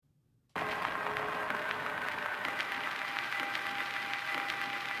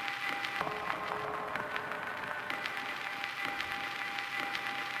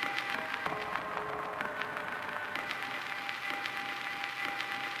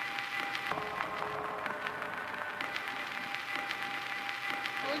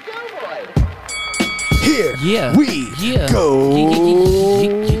Here we go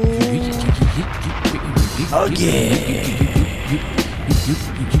again.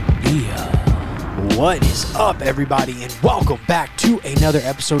 What is up, everybody, and welcome back to another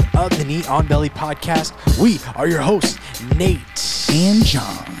episode of the Knee on Belly podcast. We are your hosts, Nate and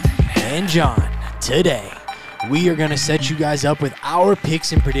John. Today, we are going to set you guys up with our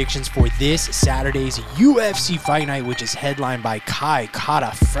picks and predictions for this Saturday's UFC Fight Night, which is headlined by Kai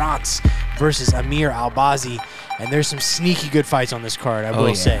Kara France versus Amir Albazi. And there's some sneaky good fights on this card, I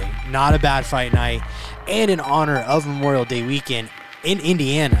will say. Not a bad fight night. And in honor of Memorial Day weekend in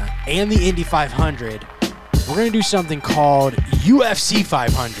Indiana and the Indy 500, we're going to do something called UFC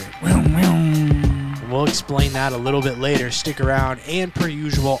 500. And we'll explain that a little bit later. Stick around. And per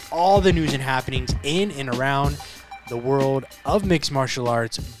usual, all the news and happenings in and around the world of mixed martial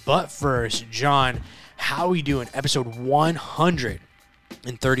arts. But first, John, how we doing? Episode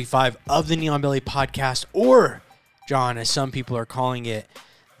 135 of the Knee on Belly podcast, or, John, as some people are calling it,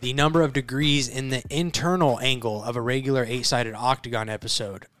 the number of degrees in the internal angle of a regular 8-sided octagon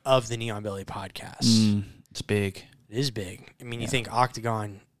episode of the Knee on Belly podcast. It's big. It is big. I mean, you think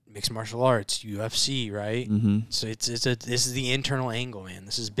octagon, mixed martial arts, UFC, right? Mm-hmm. So this is the internal angle, man.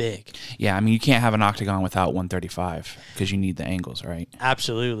 This is big. Yeah, I mean, you can't have an octagon without 135 because you need the angles, right?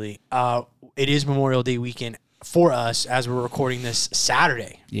 Absolutely. It is Memorial Day weekend for us as we're recording this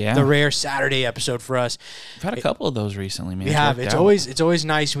Saturday. Yeah. The rare Saturday episode for us. We've had a couple of those recently, man. We have. It's always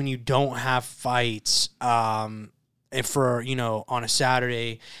nice when you don't have fights. And for, on a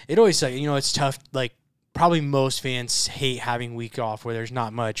Saturday, it always, it's tough. Like, probably most fans hate having week off where there's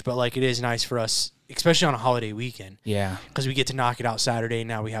not much, but like it is nice for us, especially on a holiday weekend. Yeah. Because we get to knock it out Saturday.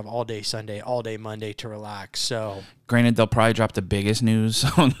 Now we have all day Sunday, all day Monday to relax. So, granted, they'll probably drop the biggest news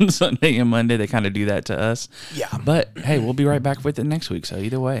on Sunday and Monday. They kind of do that to us. Yeah. But hey, we'll be right back with it next week. So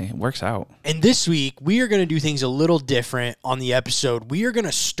either way, it works out. And this week, we are going to do things a little different on the episode. We are going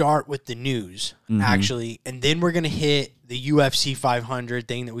to start with the news, actually, and then we're going to hit the UFC 500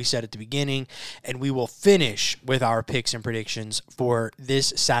 thing that we said at the beginning, and we will finish with our picks and predictions for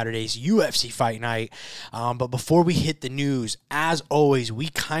this Saturday's UFC Fight Night. But before we hit the news, as always, we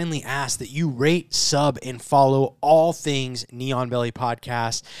kindly ask that you rate, sub, and follow all things Knee on Belly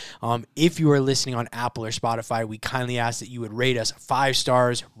podcast. If you are listening on Apple or Spotify, we kindly ask that you would rate us 5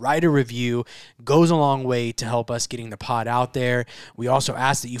 stars, write a review. Goes a long way to help us getting the pod out there. We also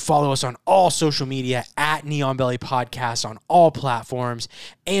ask that you follow us on all social media at Knee on Belly podcast on all platforms.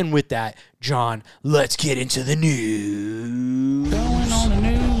 And with that, John, let's get into the news. Going on the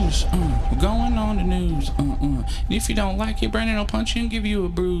news. Going on the news. And if you don't like it, Brandon will punch you and give you a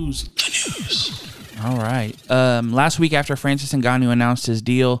bruise. The news. All right. Last week, after Francis Ngannou announced his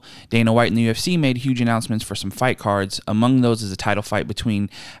deal, Dana White and the UFC made huge announcements for some fight cards. Among those is a title fight between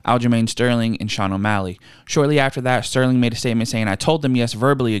Aljamain Sterling and Sean O'Malley. Shortly after that, Sterling made a statement saying, "I told them yes,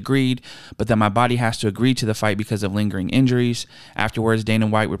 verbally agreed, but that my body has to agree to the fight because of lingering injuries." Afterwards, Dana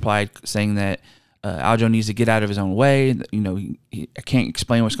White replied saying that Aljo needs to get out of his own way. He can't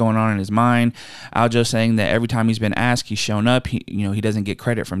explain what's going on in his mind. Aljo saying that every time he's been asked, he's shown up. He doesn't get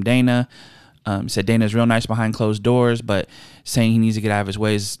credit from Dana. Said Dana's real nice behind closed doors, but saying he needs to get out of his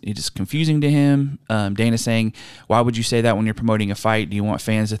way is just confusing to him. Dana saying, "Why would you say that when you're promoting a fight? Do you want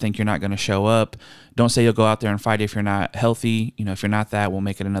fans to think you're not going to show up? Don't say you'll go out there and fight if you're not healthy. If you're not that, we'll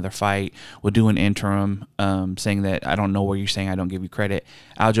make it another fight. We'll do an interim." Saying that, "I don't know where you're saying I don't give you credit."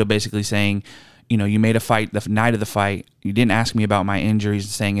 Aljo basically saying, you made a fight the night of the fight. You didn't ask me about my injuries,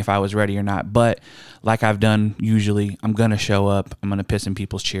 saying if I was ready or not. But like I've done usually, I'm going to show up. I'm going to piss in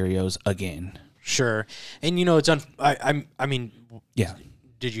people's Cheerios again. Sure. And, it's I mean, yeah.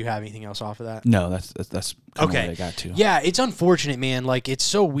 Did you have anything else off of that? No, that's okay. What I got to. Yeah, it's unfortunate, man. Like, it's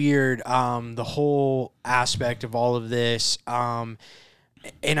so weird, the whole aspect of all of this.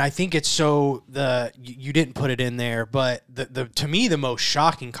 And I think it's so you didn't put it in there, but the to me the most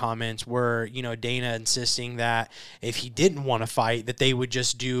shocking comments were Dana insisting that if he didn't want to fight, that they would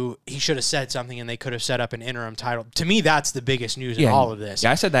just he should have said something and they could have set up an interim title. To me, that's the biggest news in all of this.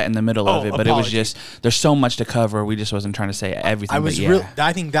 Yeah, I said that in the middle of it, but it was just there's so much to cover. We just wasn't trying to say everything.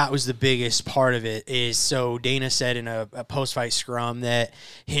 I think that was the biggest part of it. Is so Dana said in a post fight scrum that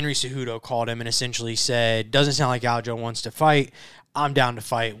Henry Cejudo called him and essentially said, "Doesn't sound like Aljo wants to fight. I'm down to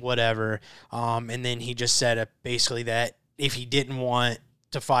fight, whatever." And then he just said basically that if he didn't want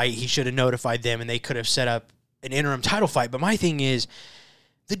to fight, he should have notified them and they could have set up an interim title fight. But my thing is,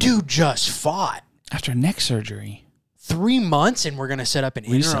 the dude just fought. After neck surgery. 3 months and we're going to set up an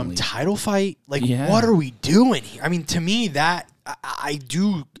interim title fight? Like, what are we doing here? I mean, to me, that I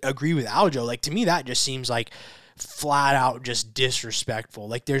do agree with Aljo. Like, to me, that just seems like flat out just disrespectful.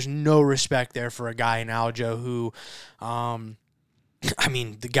 Like, there's no respect there for a guy in Aljo who, I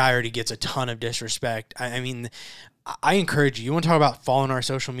mean, the guy already gets a ton of disrespect. I mean, I encourage you. You want to talk about following our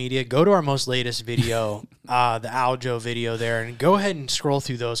social media? Go to our most latest video, the Aljo video there, and go ahead and scroll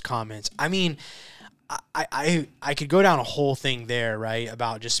through those comments. I mean, I could go down a whole thing there, right,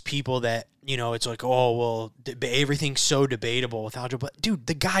 about just people that, you know, it's like, oh, well, everything's so debatable with Aljo. But, dude,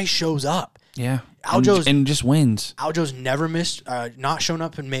 the guy shows up. Yeah. Aljo's and just wins. Aljo's never missed, not shown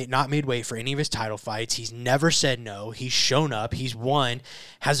up and not made weight for any of his title fights. He's never said no. He's shown up. He's won.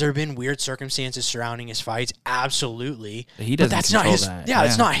 Has there been weird circumstances surrounding his fights? Absolutely. He doesn't. But that's not his. That. Yeah,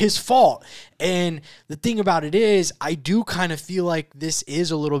 it's not his fault. And the thing about it is, I do kind of feel like this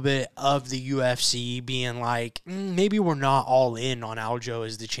is a little bit of the UFC being like, maybe we're not all in on Aljo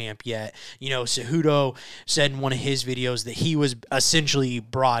as the champ yet. You know, Cejudo said in one of his videos that he was essentially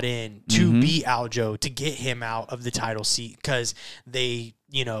brought in to beat Aljo, to get him out of the title seat, because they,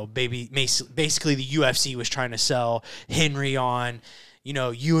 you know, basically the UFC was trying to sell Henry on, you know,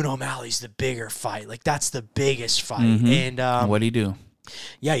 you and O'Malley's the bigger fight. Like, that's the biggest fight. And what'd he do?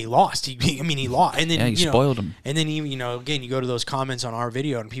 Yeah, he lost. He lost. And then, he spoiled him. And then, even, you know, again, you go to those comments on our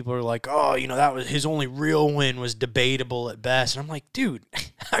video and people are like, oh, you know, that was his only real win was debatable at best. And I'm like, dude,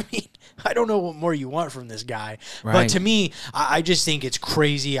 I mean, I don't know what more you want from this guy. Right. But to me, I just think it's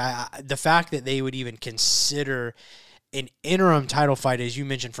crazy. The fact that they would even consider an interim title fight, as you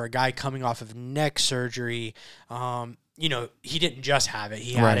mentioned, for a guy coming off of neck surgery, you know, he didn't just have it.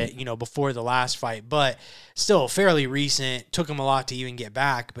 He had it, you know, before the last fight, but still fairly recent. Took him a lot to even get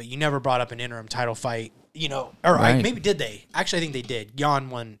back, but you never brought up an interim title fight, you know. Or maybe did they? Actually, I think they did. Jan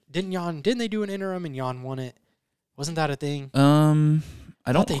won. Didn't they do an interim and Jan won it? Wasn't that a thing?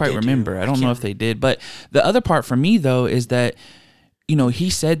 I don't quite remember. I don't know if they did. But the other part for me, though, is that, you know, he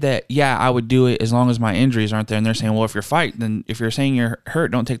said that, yeah, I would do it as long as my injuries aren't there. And they're saying, well, if you're saying you're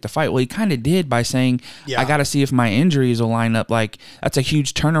hurt, don't take the fight. Well, he kind of did by saying, I got to see if my injuries will line up. Like, that's a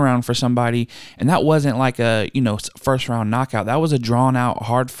huge turnaround for somebody. And that wasn't like a, you know, first round knockout. That was a drawn out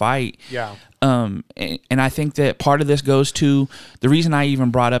hard fight. Yeah. And I think that part of this goes to the reason I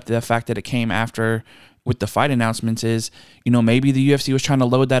even brought up the fact that it came after with the fight announcements is, you know, maybe the UFC was trying to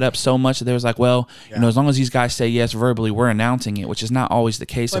load that up so much that they was like, well, you know, as long as these guys say yes verbally, we're announcing it, which is not always the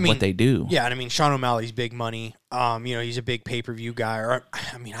case of what they do. Yeah, and I mean, Sean O'Malley's big money. You know, he's a big pay-per-view guy. Or,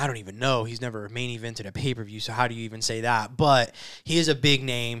 I mean, I don't even know. He's never main evented a pay-per-view, so how do you even say that? But he is a big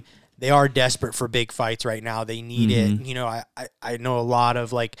name. They are desperate for big fights right now. They need it. You know, I know a lot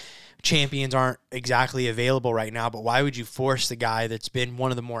of, like, champions aren't exactly available right now, but why would you force the guy that's been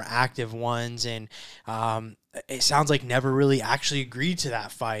one of the more active ones? And it sounds like never really actually agreed to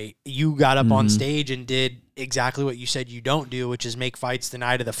that fight. You got up on stage and did exactly what you said you don't do, which is make fights the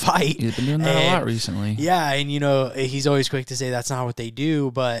night of the fight. He's been doing that a lot recently. Yeah, and, you know, he's always quick to say that's not what they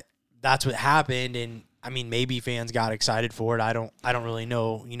do, but that's what happened. And I mean, maybe fans got excited for it. I don't really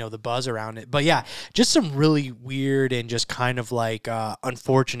know, you know, the buzz around it. But yeah, just some really weird and just kind of like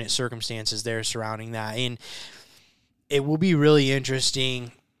unfortunate circumstances there surrounding that. And it will be really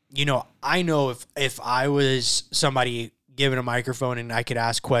interesting. You know, I know if I was somebody given a microphone and I could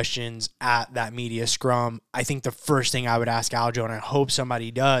ask questions at that media scrum, I think the first thing I would ask Aljo, and I hope somebody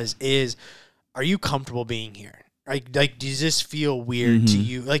does, is, are you comfortable being here? Like, does this feel weird to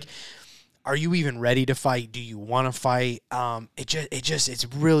you? Like, are you even ready to fight? Do you want to fight? It's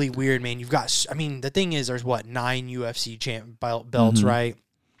really weird, man. You've got, I mean, the thing is, there's 9 UFC belts, right?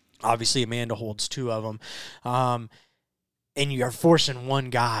 Obviously, Amanda holds 2 of them. And you're forcing one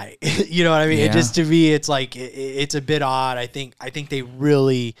guy. You know what I mean? It just, to me, it's like, it's a bit odd. I think they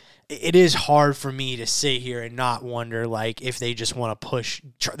really, it is hard for me to sit here and not wonder, like, if they just want to push,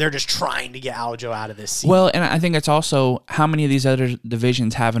 they're just trying to get Aljo out of this seat. Well, and I think it's also how many of these other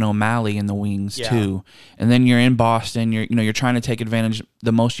divisions have an O'Malley in the wings too. And then you're in Boston, you're trying to take advantage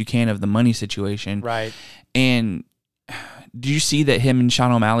the most you can of the money situation. Right. And do you see that him and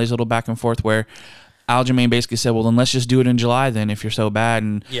Sean O'Malley's little back and forth where Aljamain basically said, well, then let's just do it in July then if you're so bad.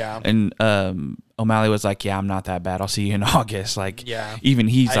 And O'Malley was like, yeah, I'm not that bad. I'll see you in August. Like, even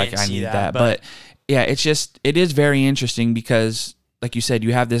he's like, I need that. But yeah, it is very interesting because, like you said,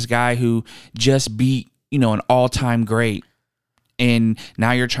 you have this guy who just beat, you know, an all-time great. And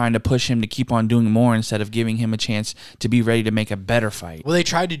now you're trying to push him to keep on doing more instead of giving him a chance to be ready to make a better fight. Well, they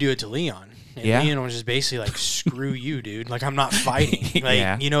tried to do it to Leon. And Leon was just basically like, screw you, dude. Like, I'm not fighting.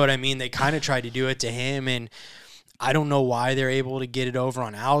 Like, you know what I mean? They kind of tried to do it to him. And I don't know why they're able to get it over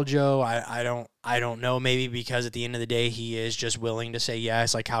on Aljo. I don't know. Maybe because at the end of the day, he is just willing to say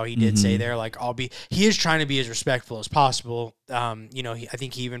yes, like how he did say there. Like he is trying to be as respectful as possible. You know, I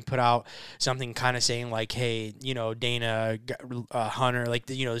think he even put out something kind of saying like, hey, you know, Dana, Hunter, like,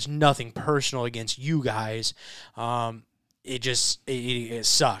 you know, there's nothing personal against you guys. It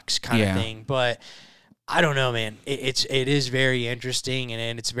sucks kind of thing. But I don't know, man. It is very interesting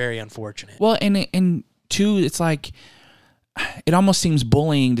and it's very unfortunate. Well, and two, it's like, it almost seems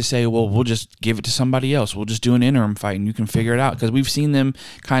bullying to say, well, we'll just give it to somebody else. We'll just do an interim fight and you can figure it out. Because we've seen them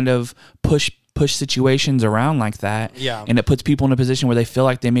kind of push situations around like that. Yeah. And it puts people in a position where they feel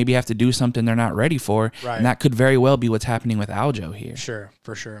like they maybe have to do something they're not ready for. Right. And that could very well be what's happening with Aljo here. Sure,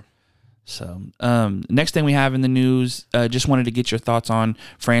 for sure. So, next thing we have in the news, just wanted to get your thoughts on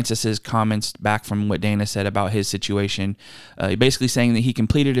Francis's comments back from what Dana said about his situation. Basically saying that he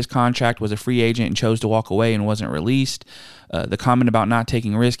completed his contract, was a free agent, and chose to walk away and wasn't released. The comment about not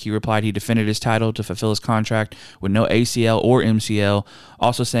taking risk, he replied he defended his title to fulfill his contract with no ACL or MCL,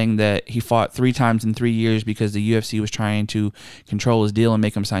 also saying that he fought 3 times in 3 years because the UFC was trying to control his deal and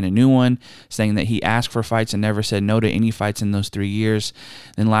make him sign a new one, saying that he asked for fights and never said no to any fights in those 3 years.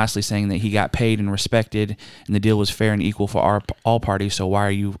 Then lastly, saying that he got paid and respected and the deal was fair and equal for all parties, so why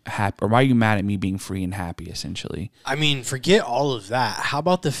are you happy, or why are you mad at me being free and happy, essentially? I mean, forget all of that. How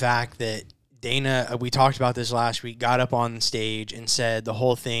about the fact that Dana, we talked about this last week, got up on stage and said the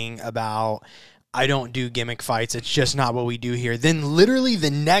whole thing about, I don't do gimmick fights. It's just not what we do here. Then literally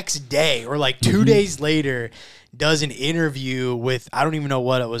the next day or like 2 days later does an interview with, I don't even know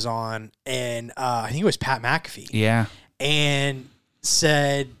what it was on. And I think it was Pat McAfee. Yeah. And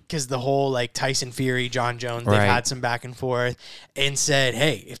said, because the whole like Tyson Fury, John Jones, they've had some back and forth, and said,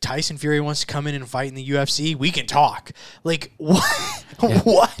 hey, if Tyson Fury wants to come in and fight in the UFC, we can talk. Like, what? Yeah.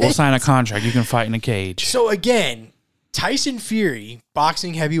 What? We'll sign a contract. You can fight in a cage. So again, Tyson Fury,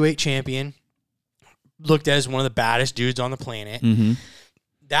 boxing heavyweight champion, looked at as one of the baddest dudes on the planet. Mm-hmm.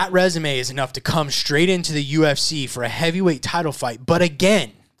 That resume is enough to come straight into the UFC for a heavyweight title fight. But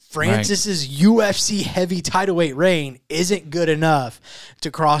again, Francis's UFC heavy title weight reign isn't good enough to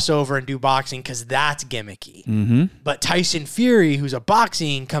cross over and do boxing because that's gimmicky. Mm-hmm. But Tyson Fury, who's a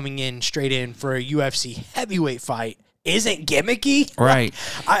boxing coming in straight in for a UFC heavyweight fight, isn't gimmicky. Right.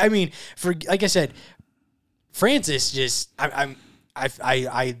 I mean, for like I said, Francis just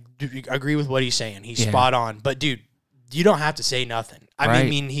I do agree with what he's saying. He's spot on. But dude, you don't have to say nothing. I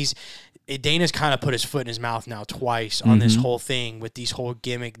mean, Dana's kind of put his foot in his mouth now twice on this whole thing with these whole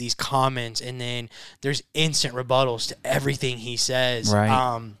gimmick, these comments, and then there's instant rebuttals to everything he says.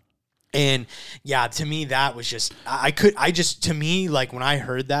 Right. And yeah, to me, that was just, to me, like when I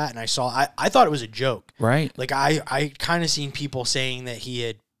heard that and I saw, I thought it was a joke. Right. Like I kind of seen people saying that he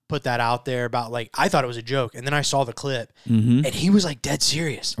had put that out there about, like, I thought it was a joke. And then I saw the clip and he was like dead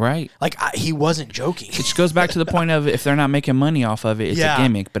serious. Right. Like he wasn't joking. It just goes back to the point of, if they're not making money off of it, it's a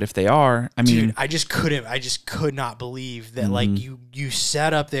gimmick. But if they are, I mean, dude, I just could not believe that like you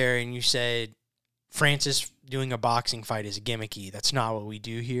sat up there and you said, Francis doing a boxing fight is gimmicky. That's not what we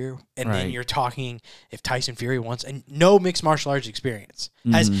do here. And then you're talking, if Tyson Fury wants, and no mixed martial arts experience.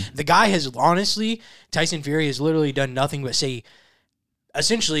 As the guy has, honestly, Tyson Fury has literally done nothing but say,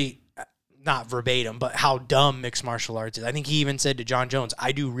 essentially, not verbatim, but how dumb mixed martial arts is. I think he even said to John Jones,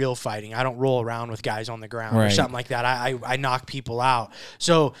 I do real fighting. I don't roll around with guys on the ground or something like that. I knock people out.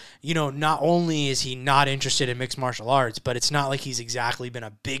 So, you know, not only is he not interested in mixed martial arts, but it's not like he's exactly been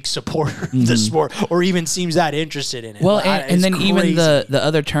a big supporter of the sport or even seems that interested in it. Well, and then crazy. Even the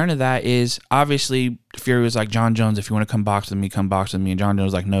other turn of that is, obviously, Fury was like, John Jones, if you want to come box with me, come box with me. And John Jones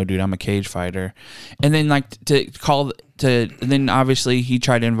was like, no, dude, I'm a cage fighter. And then, like, then obviously he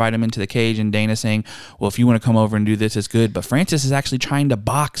tried to invite him into the cage, and Dana saying, well, if you want to come over and do this, it's good. But Francis is actually trying to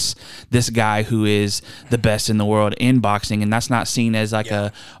box this guy who is the best in the world in boxing, and that's not seen as like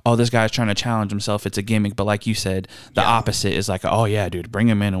this guy's trying to challenge himself. It's a gimmick. But like you said, the opposite is like, oh yeah, dude, bring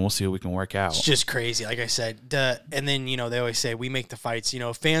him in and we'll see what we can work out. It's just crazy. Like I said, and then, you know, they always say we make the fights, you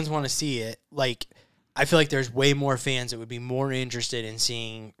know, fans want to see it. Like, I feel like there's way more fans that would be more interested in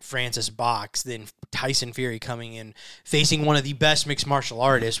seeing Francis box than Tyson Fury coming in facing one of the best mixed martial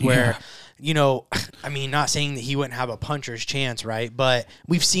artists where, you know, I mean, not saying that he wouldn't have a puncher's chance, right? But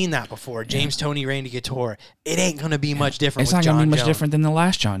we've seen that before. James Toney, Randy Couture. It ain't going to be much different with John Jones. It's not going to be much different than the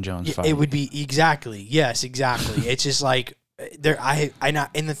last John Jones fight. It would be, exactly. Yes, exactly. It's just like,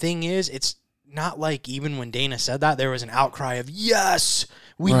 and the thing is, it's not like even when Dana said that, there was an outcry of, yes,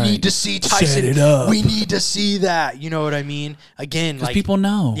 we need to see Tyson. Set it up. We need to see that. You know what I mean? Again, like, people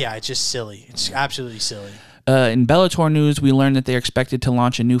know. Yeah, it's just silly. It's absolutely silly. In Bellator news, we learned that they're expected to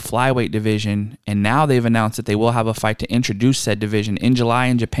launch a new flyweight division, and now they've announced that they will have a fight to introduce said division in July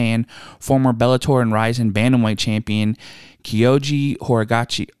in Japan. Former Bellator and Rizin bantamweight champion Kyoji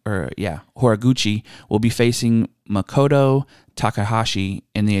Horiguchi will be facing Makoto Takahashi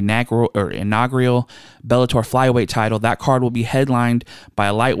in the inaugural Bellator flyweight title. That card will be headlined by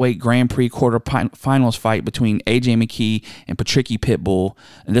a lightweight Grand Prix quarterfinals fight between AJ McKee and Patricky Pitbull.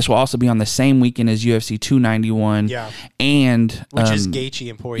 And this will also be on the same weekend as UFC 291. Yeah. And which is Gaethje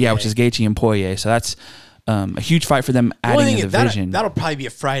and Poirier. Yeah, which is Gaethje and Poirier. So that's a huge fight for them adding a division. That'll probably be a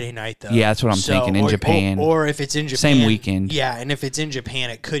Friday night, though. Yeah, that's what I'm thinking, in Japan. Or if it's in Japan. Same weekend. Yeah, and if it's in Japan,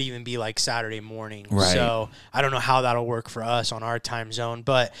 it could even be like Saturday morning. Right. So I don't know how that'll work for us on our time zone.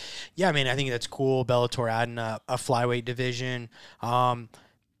 But, yeah, I mean, I think that's cool. Bellator adding a flyweight division.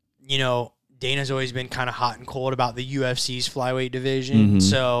 You know, Dana's always been kind of hot and cold about the UFC's flyweight division. Mm-hmm.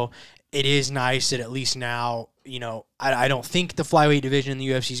 So it is nice that at least now, you know, I don't think the flyweight division in the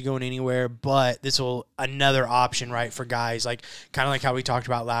UFC is going anywhere, but this will another option, right, for guys like kind of like how we talked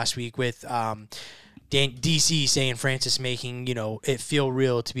about last week with DC saying Francis making, you know, it feel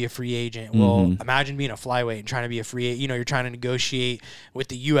real to be a free agent. Well, imagine being a flyweight and trying to be a free agent. You know, you're trying to negotiate with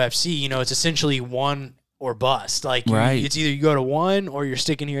the UFC. You know, it's essentially one or bust. Like, right. It's either you go to one or you're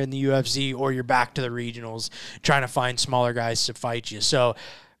sticking here in the UFC or you're back to the regionals trying to find smaller guys to fight you. So,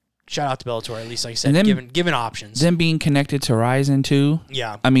 shout out to Bellator, at least, like I said, given options. Them being connected to Rizin, too.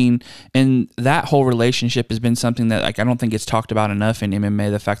 Yeah. I mean, and that whole relationship has been something that, like, I don't think it's talked about enough in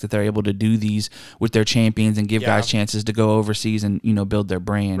MMA, the fact that they're able to do these with their champions and give guys chances to go overseas and, you know, build their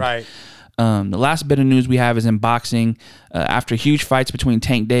brand. Right. The last bit of news we have is in boxing. After huge fights between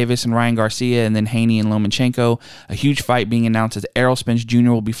Tank Davis and Ryan Garcia and then Haney and Lomachenko, a huge fight being announced as Errol Spence Jr.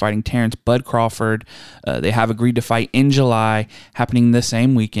 will be fighting Terrence Bud Crawford. They have agreed to fight in July, happening the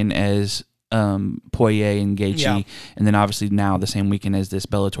same weekend as Poirier and Gaethje, and then obviously now the same weekend as this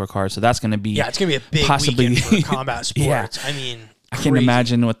Bellator card. So that's going to be it's going to be a big weekend for combat sports. I mean, I can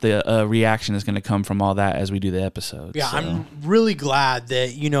imagine what the reaction is going to come from all that as we do the episode. Yeah, so. I'm really glad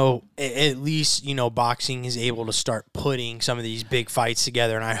that, you know, at least, you know, boxing is able to start putting some of these big fights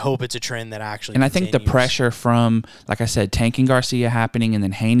together, and I hope it's a trend that actually And continues. I think the pressure from, like I said, Tank and Garcia happening and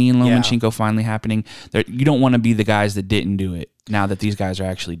then Haney and Lomachenko finally happening, you don't want to be the guys that didn't do it now that these guys are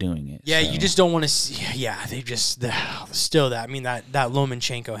actually doing it. Yeah, you just don't want to see. Yeah, they just still that. I mean, that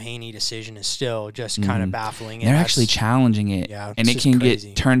Lomachenko Haney decision is still just kind of baffling. They're actually challenging it, and it can crazy.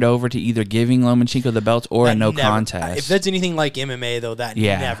 Get turned over to either giving Lomachenko the belt or a no contest. If that's anything like MMA, though, that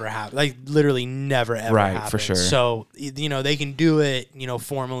never happens. Like literally never ever happens. For sure. So you know they can do it, you know,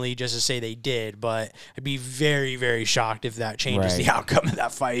 formally just to say they did, but I'd be very very shocked if that changes the outcome of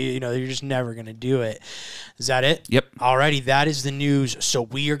that fight. You know, you're just never gonna do it. Is that it? Yep. Alrighty, that is the news. So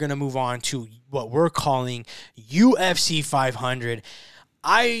we are gonna move on to what we're calling UFC 500.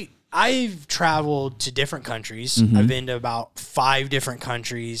 I've traveled to different countries. I've been to about 5 different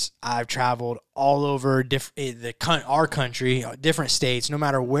countries. I've traveled all over our country, different states. No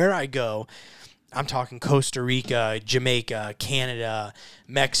matter where I go, I'm talking Costa Rica, Jamaica, Canada,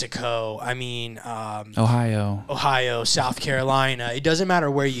 Mexico. I mean, Ohio, South Carolina. It doesn't matter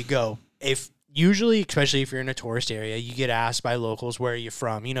where you go. Usually, especially if you're in a tourist area, you get asked by locals, where are you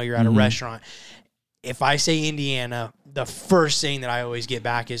from? You know, you're at a restaurant. If I say Indiana, the first thing that I always get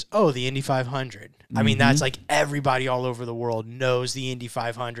back is, the Indy 500. I mean, that's like everybody all over the world knows the Indy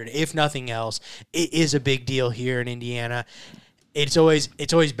 500. If nothing else, it is a big deal here in Indiana. It's always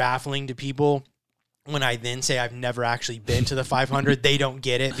baffling to people when I then say I've never actually been to the 500. They don't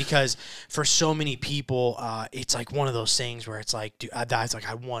get it because for so many people, it's like one of those things where it's like, dude, that's like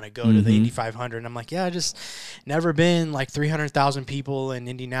I want to go to the Indy 500. And I'm like, yeah, I just never been. Like 300,000 people in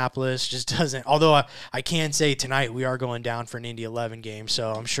Indianapolis just doesn't. Although I can say tonight we are going down for an Indy 11 game,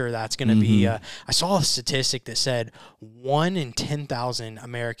 so I'm sure that's going to be. I saw a statistic that said 1 in 10,000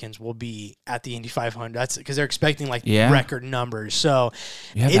 Americans will be at the Indy 500. That's because they're expecting record numbers. So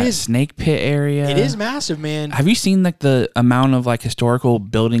it is snake pit area. It is massive, man. Have you seen like the amount of like historical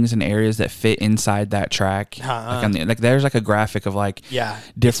buildings and areas that fit inside that track? There's like a graphic of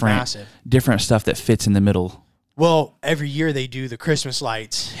different stuff that fits in the middle. Well, every year they do the Christmas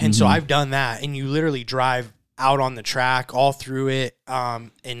lights, and so I've done that, and you literally drive out on the track all through it,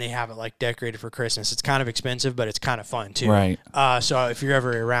 and they have it like decorated for Christmas. It's kind of expensive, but it's kind of fun too. Right. So if you're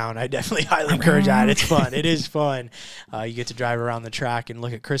ever around, I definitely highly encourage that. It's fun. It is fun. You get to drive around the track and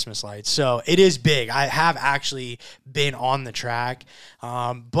look at Christmas lights. So it is big. I have actually been on the track,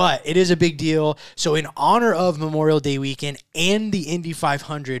 but it is a big deal. So in honor of Memorial Day weekend and the Indy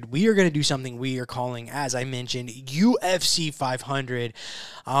 500, we are going to do something we are calling, as I mentioned, UFC 500.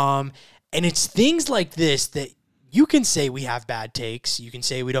 And it's things like this that you can say we have bad takes. You can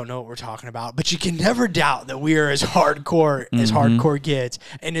say we don't know what we're talking about, but you can never doubt that we are as hardcore as hardcore gets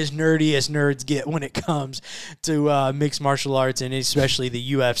and as nerdy as nerds get when it comes to mixed martial arts and especially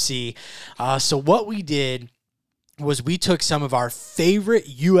the UFC. So what we did was we took some of our favorite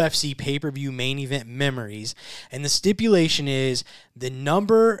UFC pay-per-view main event memories, and the stipulation is the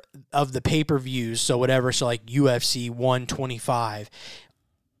number of the pay-per-views, so like UFC 125,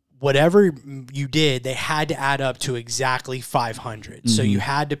 whatever you did, they had to add up to exactly 500. So you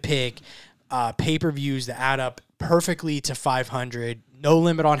had to pick pay-per-views that add up perfectly to 500. No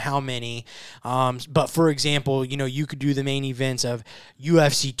limit on how many. But for example, you could do the main events of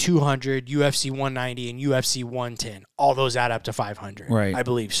UFC 200, UFC 190, and UFC 110. All those add up to 500. Right. I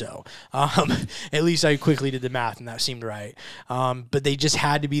believe so. At least I quickly did the math, and that seemed right. But they just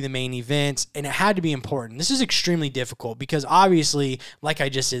had to be the main events, and it had to be important. This is extremely difficult because obviously, like I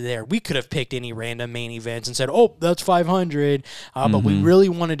just said there, we could have picked any random main events and said, oh, that's 500. But we really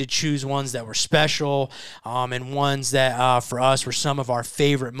wanted to choose ones that were special and ones that for us were some of our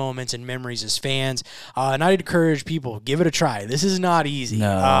favorite moments and memories as fans. And I'd encourage people, give it a try. This is not easy. No.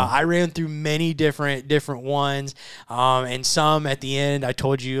 I ran through many different ones. And some at the end, I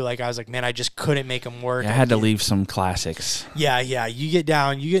told you, I was like, man, I just couldn't make them work. I had to leave some classics. Yeah. You get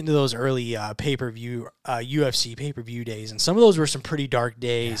into those early pay-per-view, UFC pay-per-view days. And some of those were some pretty dark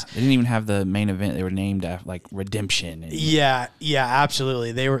days. Yeah, they didn't even have the main event. They were named after, Redemption. Yeah,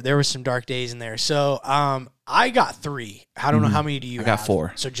 absolutely. There were some dark days in there. So, I got 3. I don't know how many do you have? I got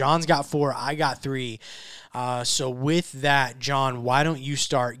 4. So John's got 4. I got 3. So with that, John, why don't you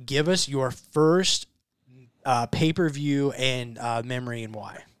start? Give us your first pay-per-view and memory and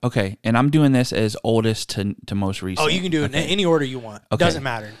why. Okay, and I'm doing this as oldest to most recent. Oh, you can do it in any order you want. Okay. Doesn't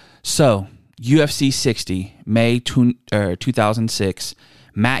matter. So, UFC 60, May 2006,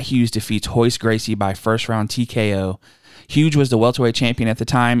 Matt Hughes defeats Royce Gracie by first-round TKO. Hughes was the welterweight champion at the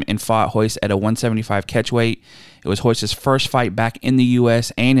time and fought Royce at a 175 catchweight. It was Royce's first fight back in the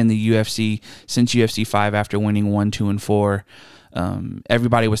U.S. and in the UFC since UFC 5 after winning 1, 2, and 4.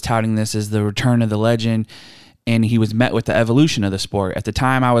 Everybody was touting this as the return of the legend, and he was met with the evolution of the sport. At the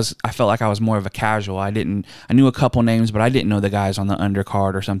time, I felt like I was more of a casual. I knew a couple names, but I didn't know the guys on the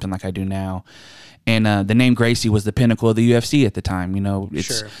undercard or something like I do now. And the name Gracie was the pinnacle of the UFC at the time.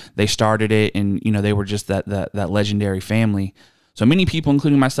 Sure. They started it, and they were just that legendary family. So many people,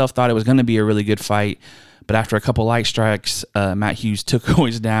 including myself, thought it was going to be a really good fight. But after a couple light strikes, Matt Hughes took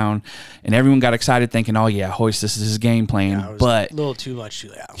Royce down, and everyone got excited thinking, oh, yeah, Royce, this is his game plan. Yeah, but a little too much too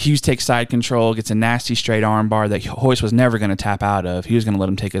loud. Hughes takes side control, gets a nasty straight arm bar that Royce was never going to tap out of. He was going to let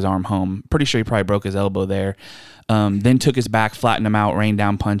him take his arm home. Pretty sure he probably broke his elbow there. Then took his back, flattened him out, rained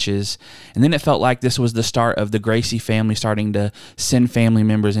down punches. And then it felt like this was the start of the Gracie family starting to send family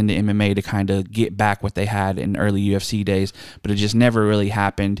members into MMA to kind of get back what they had in early UFC days. But it just never really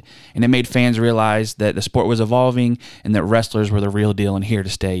happened. And it made fans realize that the sport was evolving and that wrestlers were the real deal and here to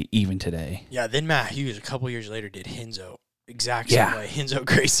stay even today. Yeah, then Matt Hughes, a couple years later, did Henzo. Exact same way. Henzo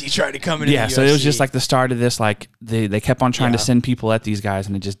Gracie tried to come into the UFC. So it was just like the start of this. They kept on trying to send people at these guys,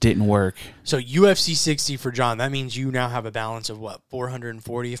 and it just didn't work. So UFC 60 for John. That means you now have a balance of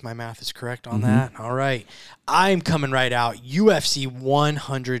 440, if my math is correct on that. All right. I'm coming right out. UFC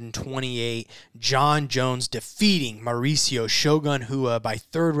 128. John Jones defeating Mauricio Shogun Rua by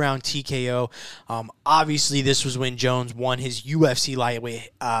third round TKO. Obviously, this was when Jones won his UFC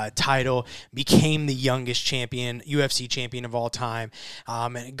lightweight title, became the youngest UFC champion of all time.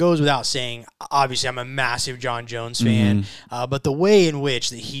 And it goes without saying, obviously, I'm a massive John Jones fan. But the way in which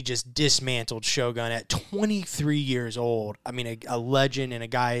that he just dismantled Shogun at 23 years old, I mean, a legend and a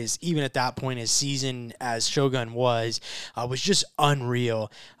guy is, even at that point, as seasoned as Shogun was just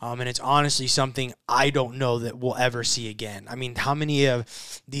unreal. And it's honestly something I don't know that we'll ever see again. I mean, how many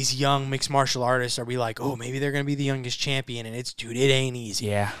of these young mixed martial artists are we like, oh, maybe they're going to be the youngest champion? And it ain't easy.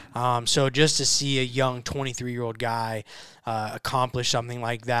 Yeah. So just to see a young 23-year-old guy accomplish something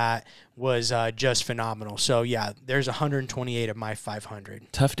like that was just phenomenal. So, yeah, there's 128 of my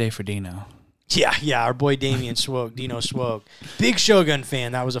 500. Tough day for Dino. Yeah, our boy Dino Swoke. Big Shogun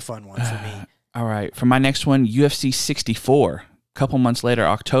fan. That was a fun one for me. All right, for my next one, UFC 64. A couple months later,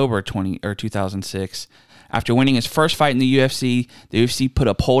 October 2006. After winning his first fight in the UFC put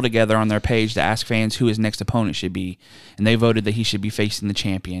a poll together on their page to ask fans who his next opponent should be, and they voted that he should be facing the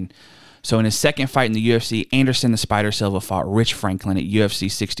champion. So in his second fight in the UFC, Anderson the Spider Silva fought Rich Franklin at UFC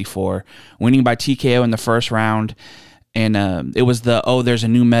 64, winning by TKO in the first round. And it was there's a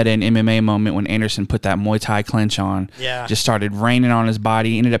new meta in MMA moment when Anderson put that Muay Thai clinch on. Yeah. Just started raining on his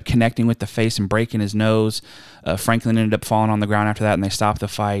body, ended up connecting with the face and breaking his nose. Franklin ended up falling on the ground after that, and they stopped the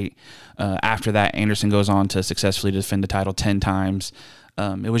fight. After that, Anderson goes on to successfully defend the title 10 times.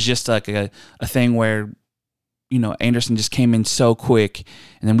 It was just like a thing where, Anderson just came in so quick.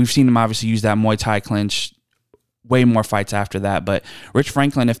 And then we've seen him obviously use that Muay Thai clinch way more fights after that. But Rich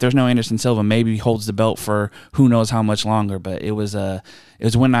Franklin, if there's no Anderson Silva, maybe holds the belt for who knows how much longer. But it was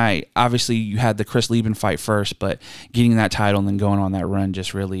when you had the Chris Lieben fight first, but getting that title and then going on that run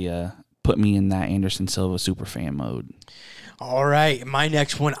just really put me in that Anderson Silva super fan mode. All right, my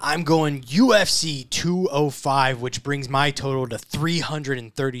next one, I'm going UFC 205, which brings my total to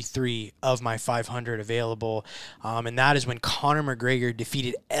 333 of my 500 available. And that is when Conor McGregor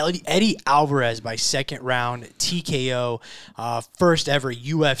defeated Eddie Alvarez by second round TKO, first ever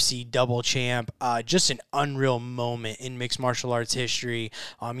UFC double champ. Just an unreal moment in mixed martial arts history.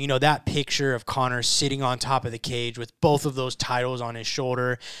 That picture of Conor sitting on top of the cage with both of those titles on his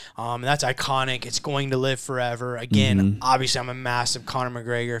shoulder, that's iconic. It's going to live forever. Again, obviously, I'm a massive Conor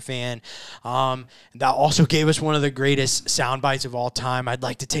McGregor fan. That also gave us one of the greatest sound bites of all time. I'd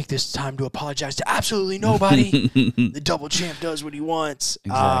like to take this time to apologize to absolutely nobody. The double champ does what he wants.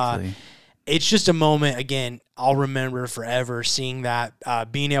 Exactly. It's just a moment, again, I'll remember forever, seeing that,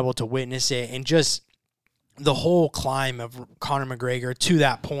 being able to witness it, and just the whole climb of Conor McGregor to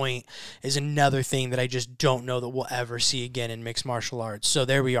that point is another thing that I just don't know that we'll ever see again in mixed martial arts. So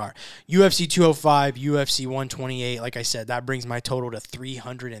there we are. UFC 205, UFC 128. Like I said, that brings my total to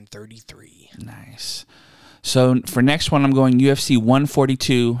 333. Nice. So for next one, I'm going UFC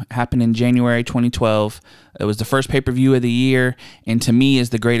 142, happened in January 2012. It was the first pay-per-view of the year, and to me is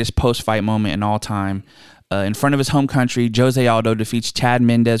the greatest post-fight moment in all time. In front of his home country, Jose Aldo defeats Chad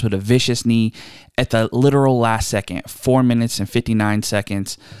Mendes with a vicious knee at the literal last second, 4 minutes and 59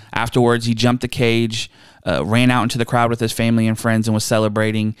 seconds. Afterwards, he jumped the cage, ran out into the crowd with his family and friends and was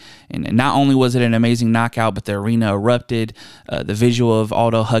celebrating. And not only was it an amazing knockout, but the arena erupted. The visual of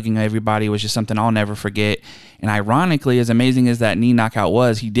Aldo hugging everybody was just something I'll never forget. And ironically, as amazing as that knee knockout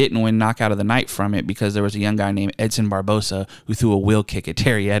was, he didn't win knockout of the night from it because there was a young guy named Edson Barbosa who threw a wheel kick at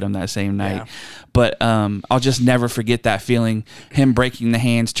Terry Edom that same night. Yeah. But I'll just never forget that feeling, him breaking the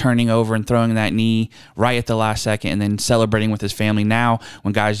hands, turning over and throwing that knee right at the last second, and then celebrating with his family. Now,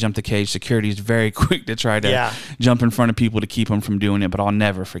 when guys jump the cage, security is very quick to try to jump in front of people to keep them from doing it, but I'll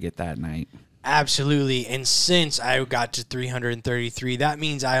never forget that night. Absolutely. And since I got to 333, that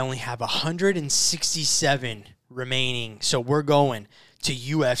means I only have 167 remaining. So we're going to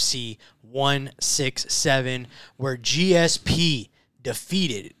UFC 167, where GSP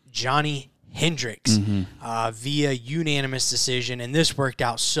defeated Johnny Hendricks via unanimous decision, and this worked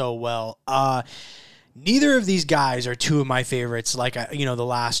out so well. Neither of these guys are two of my favorites, like the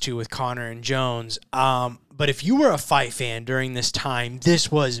last two with Conor and Jones. But if you were a fight fan during this time,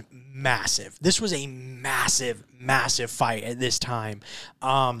 this was massive. This was a massive, massive fight at this time.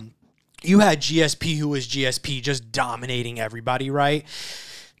 You had GSP, who was GSP, just dominating everybody, right?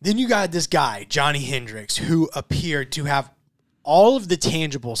 Then you got this guy, Johnny Hendricks, who appeared to have all of the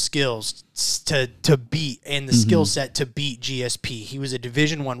tangible skills to beat and the skill set to beat GSP. He was a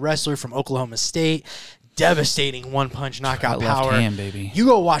Division I wrestler from Oklahoma State. Devastating one-punch knockout power. Hand, baby. You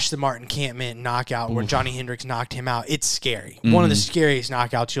go watch the Martin Kampman knockout where Johnny Hendricks knocked him out. It's scary. One of the scariest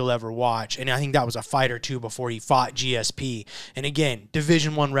knockouts you'll ever watch. And I think that was a fight or two before he fought GSP. And again,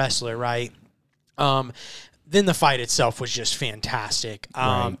 Division I wrestler, right? Then the fight itself was just fantastic.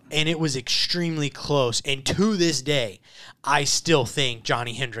 And it was extremely close. And to this day, I still think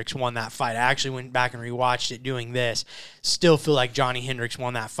Johnny Hendricks won that fight. I actually went back and rewatched it doing this. Still feel like Johnny Hendricks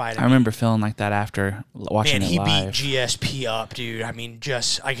won that fight. I remember feeling like that after watching it live. Man, he beat GSP up, dude. I mean,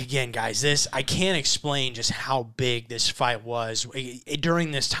 just, like, again, guys, I can't explain just how big this fight was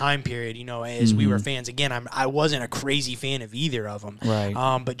during this time period, as we were fans. Again, I wasn't a crazy fan of either of them. Right.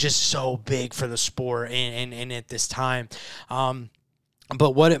 But just so big for the sport and at this time.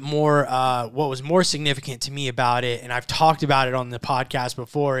 But what was more significant to me about it, and I've talked about it on the podcast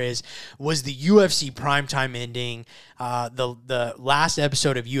before, was the UFC primetime ending, the last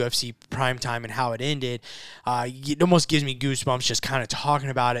episode of UFC primetime and how it ended. It almost gives me goosebumps just kind of talking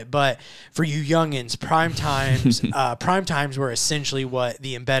about it. But for you youngins, primetimes were essentially what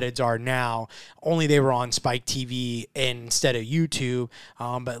the embeds are now, only they were on Spike TV instead of YouTube.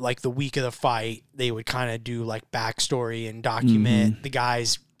 But like the week of the fight, they would kind of do like backstory and document the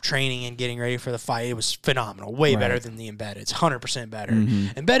guys training and getting ready for the fight. It was phenomenal. Way better than the embedded. It's 100% better.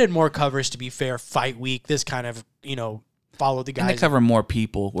 Embedded more covers, to be fair, fight week, this kind of, followed the guys. And they cover more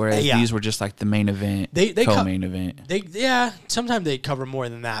people, whereas these were just like the main event, they co-main event. Sometimes they cover more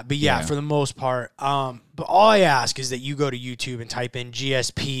than that, but for the most part. But all I ask is that you go to YouTube and type in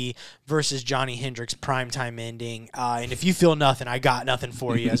GSP versus Johnny Hendricks primetime ending. And if you feel nothing, I got nothing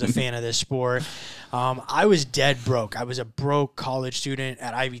for you as a fan of this sport. I was dead broke. I was a broke college student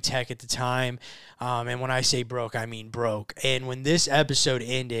at Ivy Tech at the time. And when I say broke, I mean broke. And when this episode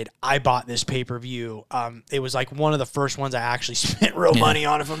ended, I bought this pay-per-view. It was like one of the first ones I actually spent real money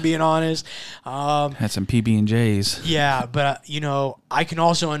on, if I'm being honest. Had some PB&Js. Yeah, but, I can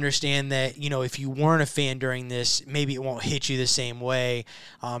also understand that, if you weren't a fan during this, maybe it won't hit you the same way.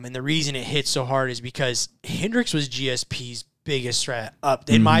 And the reason it hits so hard is because Hendricks was GSP's biggest threat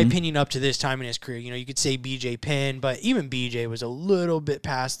in my opinion, up to this time in his career. You could say BJ Penn, but even BJ was a little bit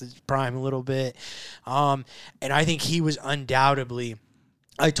past the prime a little bit. And I think he was undoubtedly,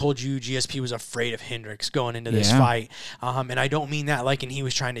 I told you GSP was afraid of Hendricks going into this fight. And I don't mean that like he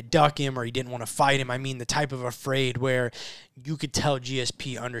was trying to duck him or he didn't want to fight him. I mean the type of afraid where you could tell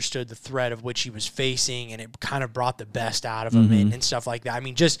GSP understood the threat of which he was facing, and it kind of brought the best out of him and stuff like that. I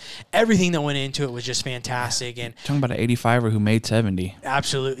mean, just everything that went into it was just fantastic. And talking about an 85er who made 70.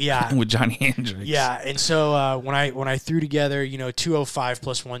 Absolutely, yeah. With Johnny Hendricks. Yeah, and so when I threw together, 205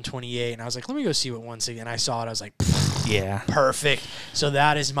 plus 128, and I was like, let me go see what 160, and I saw it, I was like, perfect. So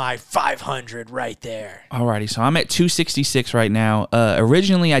that is my 500 right there. Alrighty, so I'm at 266 right now.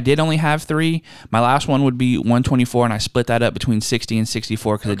 Originally, I did only have 3. My last one would be 124, and I split that up between 60 and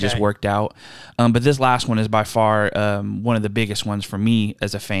 64 because it just worked out. But this last one is by far one of the biggest ones for me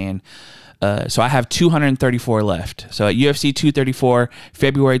as a fan. So I have 234 left. So at UFC 234,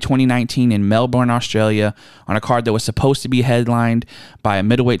 February 2019 in Melbourne, Australia, on a card that was supposed to be headlined by a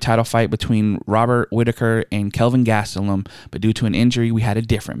middleweight title fight between Robert Whittaker and Kelvin Gastelum, but due to an injury, we had a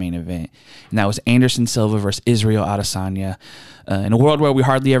different main event, and that was Anderson Silva versus Israel Adesanya. In a world where we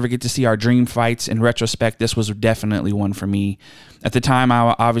hardly ever get to see our dream fights, in retrospect, this was definitely one for me. At the time,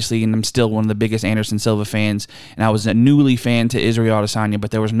 I obviously, and I'm still one of the biggest Anderson Silva fans, and I was a newly fan to Israel Adesanya,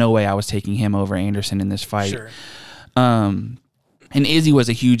 but there was no way I was taking him over Anderson in this fight. Sure. And Izzy was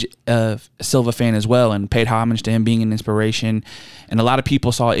a huge Silva fan as well and paid homage to him being an inspiration. And a lot of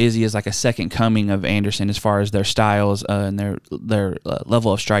people saw Izzy as like a second coming of Anderson as far as their styles and their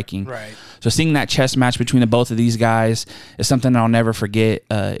level of striking. Right. So seeing that chess match between the both of these guys is something I'll never forget.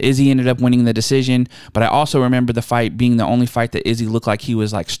 Izzy ended up winning the decision, but I also remember the fight being the only fight that Izzy looked like he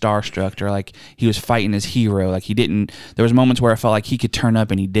was like starstruck or like he was fighting his hero. Like there was moments where I felt like he could turn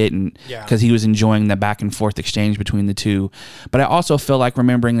up and he didn't because he was enjoying the back and forth exchange between the two. But I also feel like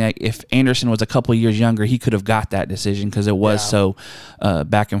remembering that if Anderson was a couple of years younger, he could have got that decision because it was so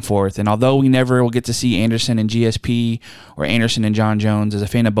back and forth. And although we never will get to see Anderson and GSP or Anderson and John Jones, as a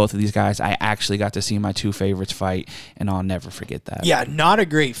fan of both of these guys, I actually got to see my two favorites fight, and I'll never forget that. Yeah, not a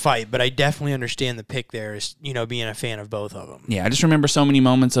great fight, but I definitely understand the pick there is, being a fan of both of them. Yeah, I just remember so many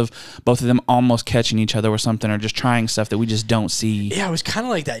moments of both of them almost catching each other with something or just trying stuff that we just don't see. Yeah, it was kind of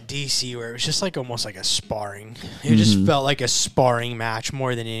like that DC where it was just like almost like a sparring. It just felt like a sparring match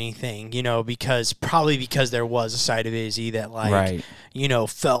more than anything, because there was a side of Izzy that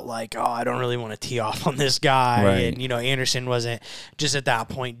felt like, I don't really want to tee off on this guy. Right. And, Anderson wasn't just at that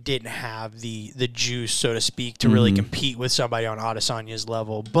point, didn't have the juice, so to speak, to really compete with somebody on Adesanya's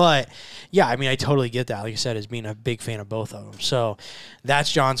level. But yeah, I mean, I totally get that. Like I said, as being a big fan of both of them. So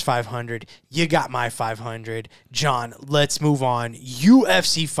that's John's 500. You got my 500. John, let's move on.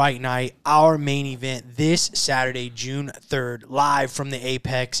 UFC Fight Night, our main event this Saturday, June 3rd, live from the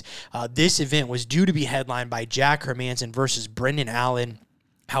Apex. This event was due to be headlined by Jack Hermansson versus Brendan Allen.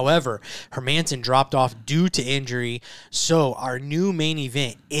 However, Hermansson dropped off due to injury, so our new main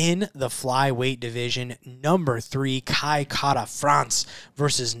event in the flyweight division, number 3, Kai Kara France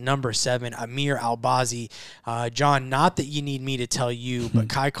versus number 7, Amir Albazi. John, not that you need me to tell you, but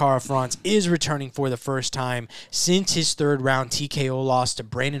Kai Kara France is returning for the first time since his third-round TKO loss to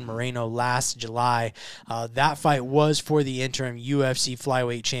Brandon Moreno last July. That fight was for the interim UFC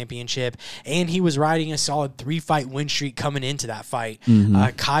flyweight championship, and he was riding a solid 3-fight win streak coming into that fight.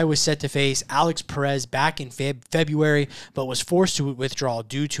 Kai was set to face Alex Perez back in February, but was forced to withdraw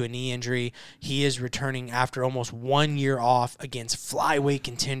due to a knee injury. He is returning after almost 1 year off against flyweight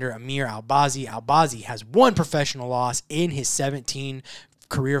contender Amir Albazi. Albazi has one professional loss in his 17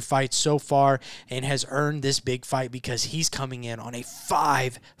 career fights so far and has earned this big fight because he's coming in on a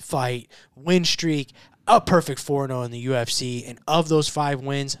 5-fight win streak. A perfect 4-0 in the UFC, and of those 5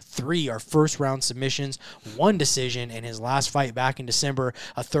 wins, 3 are first-round submissions, 1 decision, and his last fight back in December,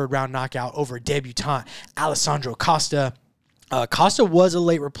 a third-round knockout over debutant Alessandro Costa. Costa was a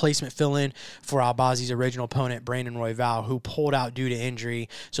late replacement fill-in for Albazi's original opponent, Brandon Royval, who pulled out due to injury.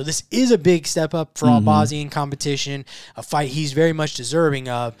 So this is a big step up for Albazi in competition, a fight he's very much deserving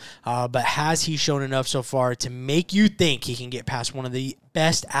of. But has he shown enough so far to make you think he can get past one of the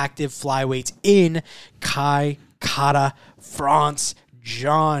best active flyweights in Kai Kara France?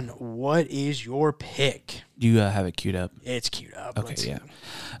 John, what is your pick? Do you have it queued up? It's queued up. Okay,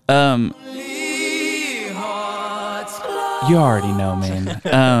 you already know,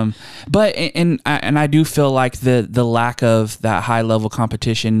 man. But I do feel like the lack of that high level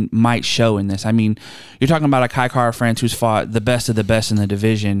competition might show in this. I mean, you're talking about a Kai Kara France who's fought the best of the best in the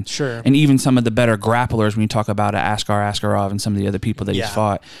division, sure, and even some of the better grapplers when you talk about Askar Askarov and some of the other people that he's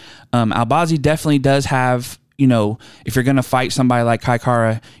fought. Albazi definitely does have. You know, if you're going to fight somebody like Kai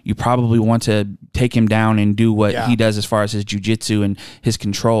Kara, you probably want to take him down and do what he does as far as his jiu-jitsu and his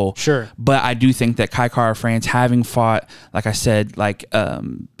control. Sure. But I do think that Kai Kara France, having fought, like I said,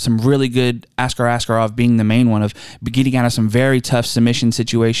 some really good Askar Askarov being the main one of getting out of some very tough submission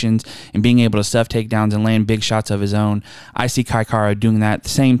situations and being able to stuff takedowns and land big shots of his own, I see Kai Kara doing that. The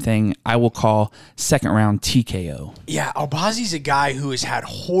same thing I will call second round TKO. Yeah, Albazi's a guy who has had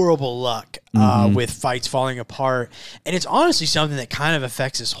horrible luck with fights falling apart. And it's honestly something that kind of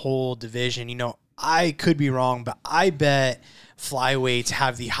affects this whole division. You know, I could be wrong, but I bet flyweights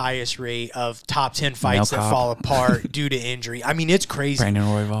have the highest rate of top 10 fights that fall apart due to injury. I mean, it's crazy. Brandon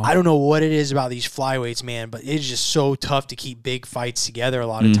Royval. I don't know what it is about these flyweights, man, but it's just so tough to keep big fights together a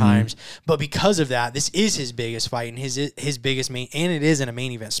lot of times. But because of that, this is his biggest fight and his biggest main, and it is in a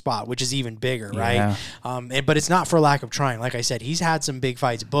main event spot, which is even bigger, right? But it's not for lack of trying. Like I said, he's had some big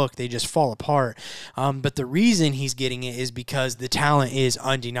fights booked. They just fall apart. But the reason he's getting it is because the talent is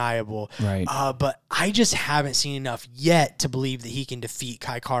undeniable. Right. But I just haven't seen enough yet to believe that he can defeat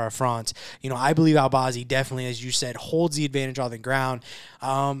Kai Kara France. You know, I believe Albazi definitely, as you said, holds the advantage on the ground.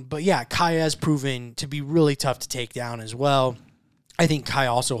 But yeah, Kai has proven to be really tough to take down as well. I think Kai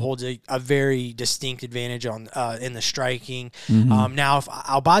also holds a very distinct advantage on in the striking. Now, if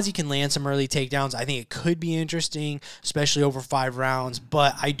Albazi can land some early takedowns, I think it could be interesting, especially over 5 rounds.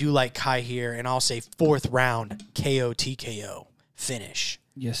 But I do like Kai here, and I'll say 4th round KO TKO finish.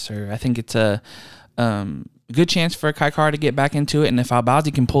 Yes, sir. I think it's a good chance for Kai Kara to get back into it, and if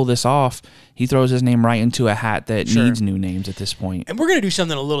Albazi can pull this off, he throws his name right into a hat that needs new names at this point. And we're going to do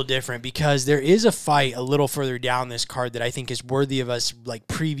something a little different because there is a fight a little further down this card that I think is worthy of us like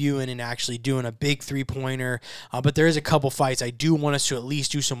previewing and actually doing a big 3-pointer. But there is a couple fights I do want us to at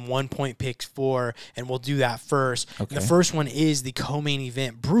least do some 1-point picks for, and we'll do that first. Okay. The first one is the co-main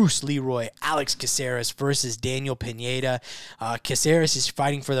event, Bruce Leroy, Alex Caceres versus Daniel Pineda. Caceres is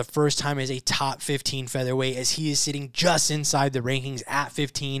fighting for the first time as a top 15 featherweight, as he is sitting just inside the rankings at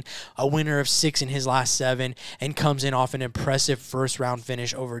 15, a winner of 6 in his last 7, and comes in off an impressive first-round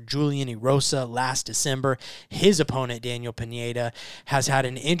finish over Julian Erosa last December. His opponent, Daniel Pineda, has had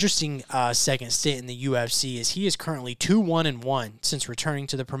an interesting second stint in the UFC, as he is currently 2-1-1 since returning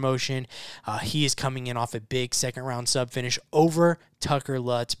to the promotion. He is coming in off a big second-round sub-finish over Tucker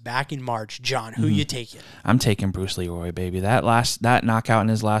Lutz back in March. John, who you taking? I'm taking Bruce Leroy, baby. That knockout in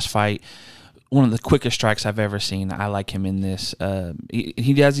his last fight, one of the quickest strikes I've ever seen. I like him in this.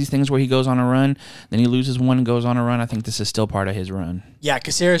 He does these things where he goes on a run, then he loses one and goes on a run. I think this is still part of his run. Yeah,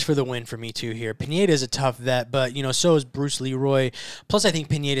 Caceres for the win for me too here. Pineda is a tough vet, but so is Bruce Leroy. Plus, I think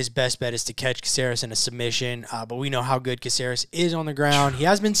Pineda's best bet is to catch Caceres in a submission. But we know how good Caceres is on the ground. He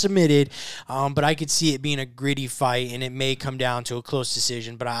has been submitted, but I could see it being a gritty fight, and it may come down to a close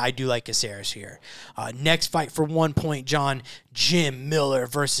decision. But I do like Caceres here. Next fight for 1 point, John. Jim Miller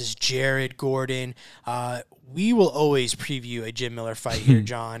versus Jared Gordon. We will always preview a Jim Miller fight here,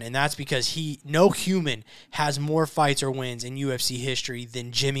 John, and that's because no human has more fights or wins in UFC history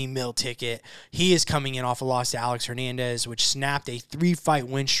than Jimmy Milticket. He is coming in off a loss to Alex Hernandez, which snapped a 3-fight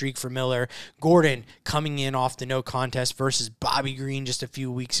win streak for Miller. Gordon coming in off the no contest versus Bobby Green just a few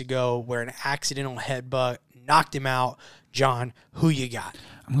weeks ago, where an accidental headbutt knocked him out. John, who you got?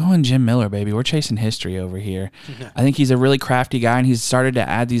 I'm going Jim Miller, baby. We're chasing history over here. I think he's a really crafty guy, and he's started to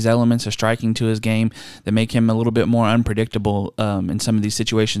add these elements of striking to his game that make him a little bit more unpredictable in some of these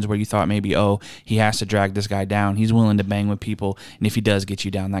situations where you thought maybe, he has to drag this guy down. He's willing to bang with people, and if he does get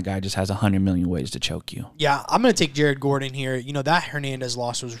you down, that guy just has 100 million ways to choke you. Yeah, I'm going to take Jared Gordon here. That Hernandez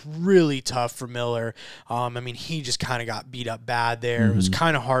loss was really tough for Miller. He just kind of got beat up bad there. It was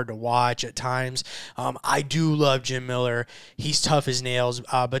kind of hard to watch at times. I do love Jim Miller. He's tough as nails.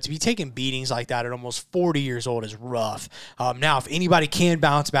 but to be taking beatings like that at almost 40 years old is rough. Now, if anybody can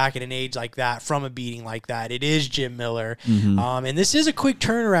bounce back at an age like that from a beating like that, it is Jim Miller. And this is a quick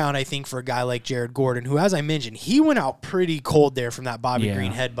turnaround, I think, for a guy like Jared Gordon, who, as I mentioned, he went out pretty cold there from that Bobby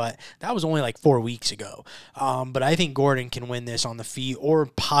Green headbutt. That was only like 4 weeks ago. But I think Gordon can win this on the feet or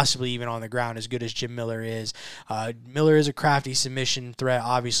possibly even on the ground, as good as Jim Miller is. Miller is a crafty submission threat,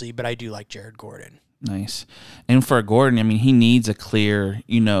 obviously, but I do like Jared Gordon. Nice. And for Gordon, I mean, he needs a clear,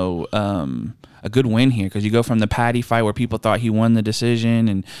 a good win here, because you go from the Patty fight where people thought he won the decision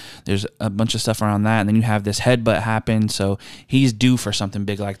and there's a bunch of stuff around that, and then you have this headbutt happen, so he's due for something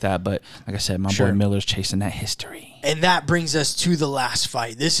big like that. But like I said, my boy Miller's chasing that history. And that brings us to the last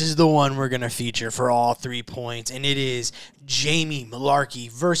fight. This is the one we're going to feature for all 3 points, and it is Jamie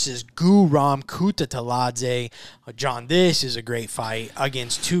Mullarkey versus Guram Kutateladze. John, this is a great fight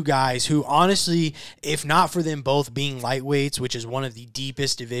against two guys who, honestly, if not for them both being lightweights, which is one of the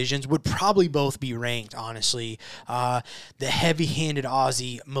deepest divisions, would probably both be ranked, honestly. The heavy-handed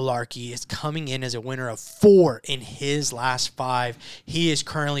Aussie Mullarkey is coming in as a winner of 4 in his last 5. He is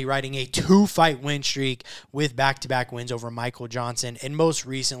currently riding a 2-fight win streak with back-to-back wins over Michael Johnson and most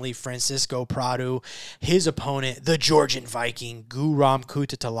recently Francisco Prado. His opponent, the Georgian Viking, Guram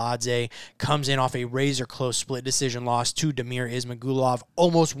Kutateladze, comes in off a razor-close split decision loss to Damir Ismagulov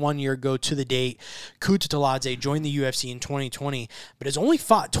almost 1 year ago to the date. Kutateladze joined the UFC in 2020, but has only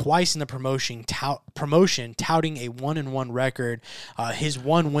fought twice in the promotion, touting a 1-1 record. His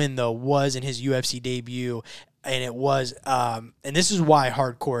one win, though, was in his UFC debut. And it was, and this is why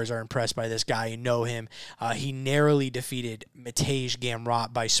hardcores are impressed by this guy and know him. He narrowly defeated Matej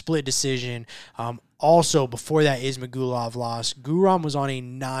Gamrot by split decision. Also, before that Ismagulov loss, Guram was on a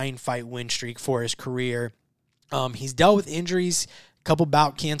 9-fight win streak for his career. He's dealt with injuries, a couple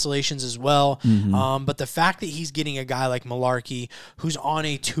bout cancellations as well. But the fact that he's getting a guy like Mullarkey, who's on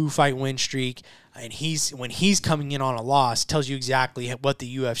a 2-fight win streak, and when he's coming in on a loss, tells you exactly what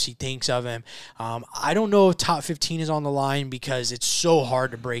the UFC thinks of him. I don't know if top 15 is on the line because it's so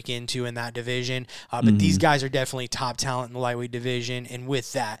hard to break into in that division. But these guys are definitely top talent in the lightweight division. And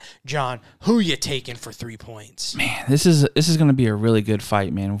with that, John, who you taking for 3 points? Man, this is going to be a really good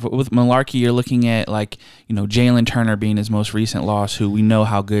fight, man. With Mullarkey, you're looking at Jalen Turner being his most recent loss, who we know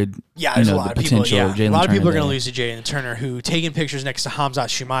how good. Yeah, there's a lot of people. Yeah, a lot of people are going to lose lose to Jalen Turner, who taking pictures next to Khamzat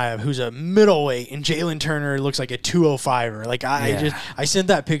Chimaev, who's a middleweight, and Jalen Turner looks like a 205er. Like I sent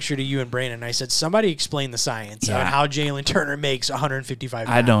that picture to you and Brandon. And I said, somebody explain the science on how Jalen Turner makes 155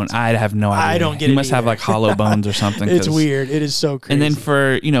 pounds. I have no idea. I don't get it. He must have like hollow bones or something. It's weird. It is so crazy. And then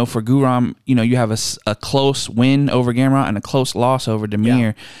for Guram, you have a close win over Gamrot and a close loss over Damir.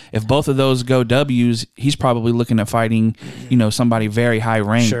 Yeah. If both of those go W's, he's probably looking at fighting, somebody very high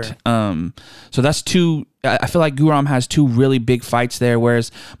ranked. Sure. So that's 2. I feel like Guram has 2 really big fights there,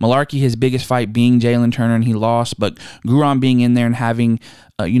 whereas Mullarkey, his biggest fight being Jalen Turner, and he lost. But Guram being in there and having,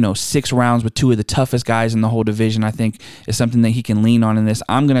 6 rounds with 2 of the toughest guys in the whole division, I think is something that he can lean on in this.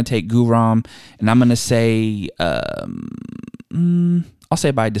 I'm going to take Guram, and I'm going to say, I'll say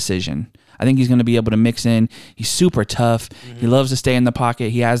by decision. I think he's going to be able to mix in. He's super tough. He loves to stay in the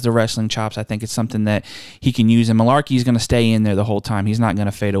pocket. He has the wrestling chops. I think it's something that he can use. And Mullarkey's going to stay in there the whole time. He's not going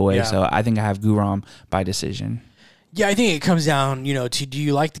to fade away. Yeah. So I think I have Guram by decision. Yeah, I think it comes down, to do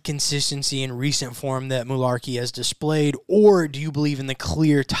you like the consistency and recent form that Mullarkey has displayed, or do you believe in the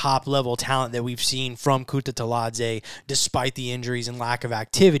clear top-level talent that we've seen from Kutateladze despite the injuries and lack of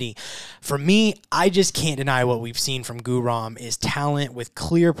activity? For me, I just can't deny what we've seen from Guram is talent with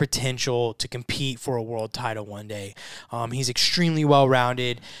clear potential to compete for a world title one day. He's extremely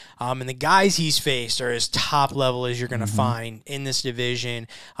well-rounded, and the guys he's faced are as top-level as you're going to find in this division.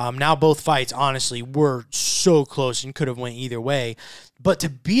 Now both fights, honestly, were so close and could have went either way. But to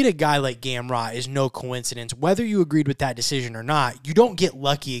beat a guy like Gamrot is no coincidence. Whether you agreed with that decision or not, you don't get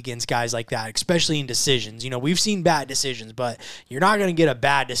lucky against guys like that, especially in decisions. We've seen bad decisions, but you're not going to get a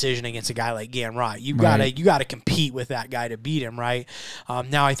bad decision against a guy like Gamrot. You gotta compete with that guy to beat him, right?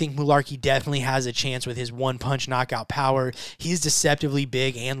 Now, I think Mullarkey definitely has a chance with his one-punch knockout power. He's deceptively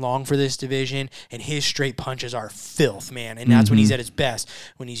big and long for this division, and his straight punches are filth, man. And that's when he's at his best,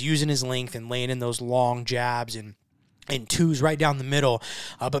 when he's using his length and laying in those long jabs and 2s right down the middle.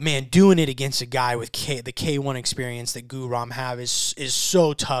 But, man, doing it against a guy with the K1 experience that Guram have is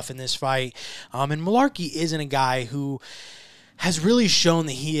so tough in this fight. And Mullarkey isn't a guy who has really shown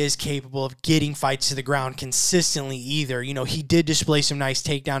that he is capable of getting fights to the ground consistently either. You know, he did display some nice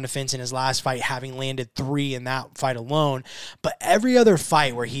takedown defense in his last fight, having landed 3 in that fight alone. But every other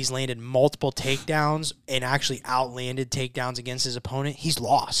fight where he's landed multiple takedowns and actually outlanded takedowns against his opponent, he's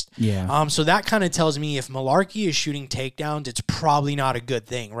lost. Yeah. So that kind of tells me if Malarkey is shooting takedowns, it's probably not a good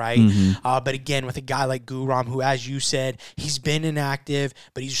thing, right? But again, with a guy like Guram, who, as you said, he's been inactive,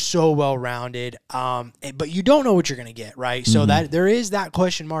 but he's so well-rounded. But you don't know what you're going to get, right? So that there is that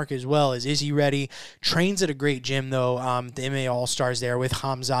question mark as well. Is he ready? Trains at a great gym, though. The MMA All-Stars there with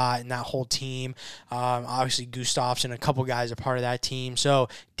Hamzat and that whole team. Obviously, Gustafsson, a couple guys are part of that team. So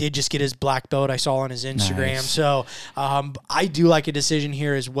did just get his black belt I saw on his Instagram. Nice. So I do like a decision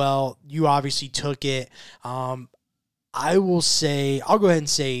here as well. You obviously took it. I will say, I'll go ahead and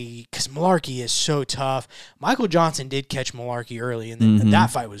say, because Malarkey is so tough. Michael Johnson did catch Malarkey early, and then that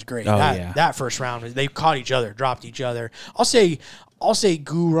fight was great. That first round, they caught each other, dropped each other. I'll say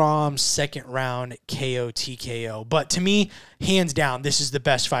Guram's second round KO TKO. But to me, hands down, this is the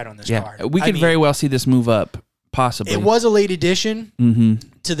best fight on this card. We could very well see this move up, possibly. It was a late addition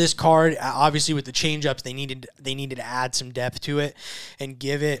to this card. Obviously, with the change-ups, they needed to add some depth to it and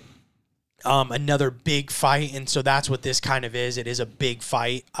give it another big fight, and so that's what this kind of is. It is a big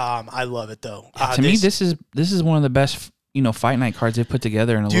fight. I love it though. To me, this is one of the best fight night cards they've put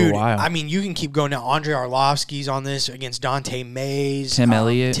together in a little while. I mean, you can keep going now. Andre Arlovsky's on this against Dante Mays. Tim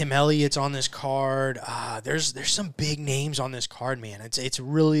Elliott. Tim Elliott's on this card. There's some big names on this card, man. It's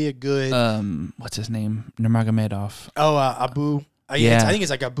really a good. What's his name? Nurmagomedov. Oh, Abu. Yeah. I think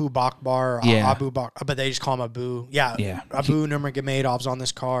it's like Abu Bakbar. Abu Bakbar, but they just call him Abu. Yeah. Abu Nurmagomedov's on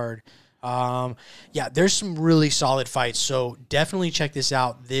this card. There's some really solid fights, so definitely check this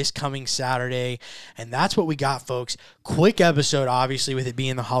out this coming Saturday, and that's what we got, folks. Quick episode, obviously, with it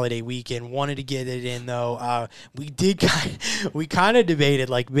being the holiday weekend. Wanted to get it in, though. We kind of debated,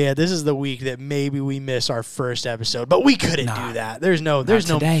 like, man, this is the week that maybe we miss our first episode, but we couldn't do that. There's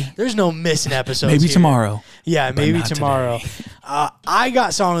no missing episodes. Maybe here. Tomorrow. Yeah, maybe tomorrow. I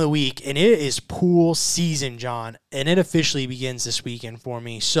got song of the week, and it is pool season, John, and it officially begins this weekend for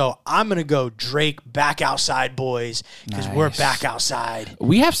me. So I'm gonna go Drake Back Outside Boys because we're back outside.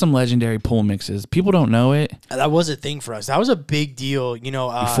 We have some legendary pool mixes. People don't know it. That was a thing for us. That was a big deal,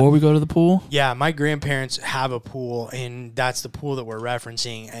 before we go to the pool. Yeah, my grandparents have a pool, and that's the pool that we're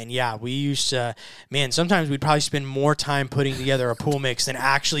referencing. And yeah, we used to, man, sometimes we'd probably spend more time putting together a pool mix than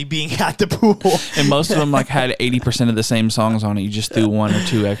actually being at the pool. And most of them had 80% of the same songs on it. You just threw 1 or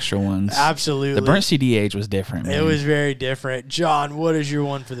 2 extra ones. Absolutely. The burnt CD age was different, man. It was very different. John, what is your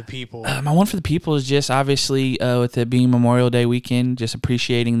one for the people? My one for the people is just obviously with it being Memorial Day weekend, just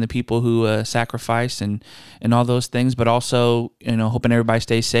appreciating the people who sacrificed and all those things, but also hoping everybody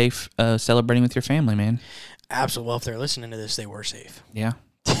stays safe, celebrating with your family, man. Absolutely. Well, if they're listening to this, they were safe. Yeah.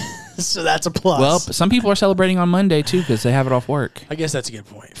 So that's a plus. Well, some people are celebrating on Monday too because they have it off work. I guess that's a good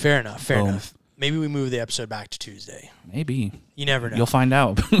point. Fair enough. Maybe we move the episode back to Tuesday. Maybe. You never know. You'll find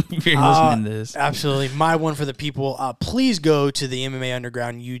out if you're listening to this. Absolutely. My one for the people, please go to the MMA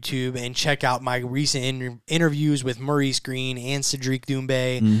Underground YouTube and check out my recent interviews with Maurice Green and Cedric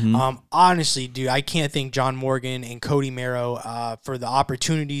Doumbé. Honestly, dude, I can't thank John Morgan and Cody Merrow for the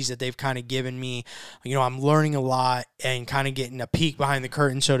opportunities that they've kind of given me. I'm learning a lot and kind of getting a peek behind the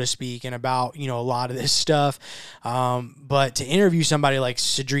curtain, so to speak, and about, a lot of this stuff. But to interview somebody like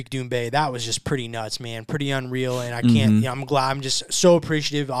Cedric Doumbé, that was just pretty nuts, man. Pretty unreal. And I can't, I'm glad. I'm just so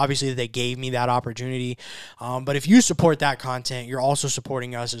appreciative, obviously, that they gave me that opportunity. But if you support that content, you're also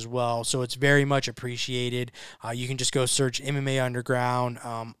supporting us as well. So it's very much appreciated. You can just go search MMA Underground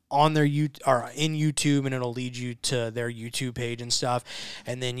on their in YouTube, and it'll lead you to their YouTube page and stuff.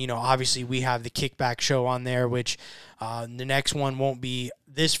 And then, obviously, we have the Kickback show on there, which the next one won't be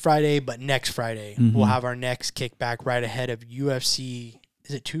this Friday, but next Friday. We'll have our next Kickback right ahead of UFC.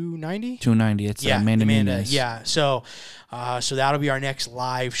 Is it 290? 290. It's Amanda. Yeah. So that'll be our next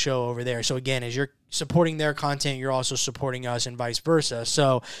live show over there. So again, as you're supporting their content, you're also supporting us and vice versa.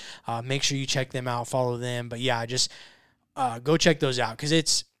 So make sure you check them out, follow them. But yeah, just go check those out because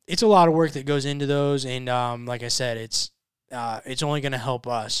it's a lot of work that goes into those. And like I said, it's only going to help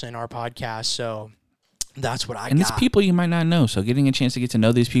us in our podcast. So that's what I got. And it's people you might not know. So getting a chance to get to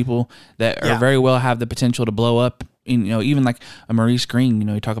know these people that are very well have the potential to blow up even like a Maurice Green,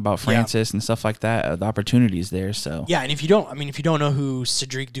 you talk about Francis and stuff like that, the opportunities there. So yeah, and if you don't know who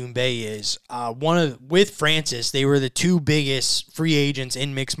Cedric Doumbé is, with Francis, they were the two biggest free agents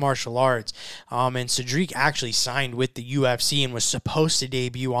in mixed martial arts. And Cedric actually signed with the UFC and was supposed to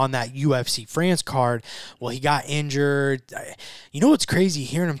debut on that UFC France card. Well, he got injured. You know what's crazy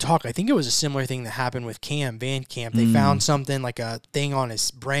hearing him talk? I think it was a similar thing that happened with Cam Van Camp. They found something like a thing on his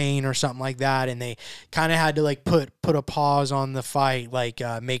brain or something like that, and they kind of had to like put a pause on the fight, like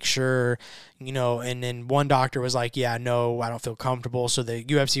make sure, and then one doctor was like, yeah, no, I don't feel comfortable. So the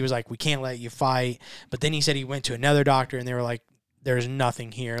UFC was like, we can't let you fight. But then he said he went to another doctor and they were like, there's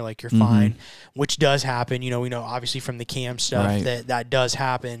nothing here, like you're fine, which does happen. We know obviously from the Cam stuff that does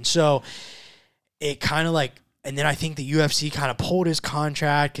happen. So it kind of like, and then I think the UFC kind of pulled his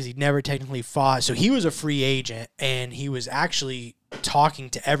contract because he'd never technically fought. So he was a free agent and he was actually talking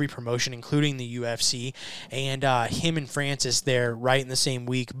to every promotion, including the UFC. And him and Francis there right in the same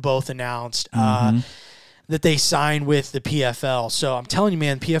week both announced that they signed with the PFL. So I'm telling you,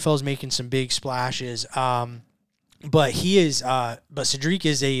 man, PFL is making some big splashes. But Cedric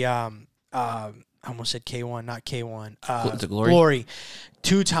is I almost said K1, not K1. Glory.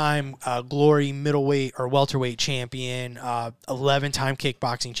 Two-time Glory middleweight or welterweight champion, 11-time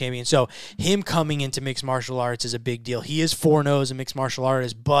kickboxing champion. So him coming into mixed martial arts is a big deal. He is 4-0 as a mixed martial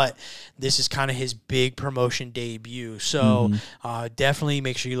artist, but this is kind of his big promotion debut. So definitely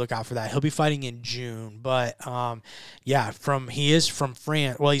make sure you look out for that. He'll be fighting in June. But, he is from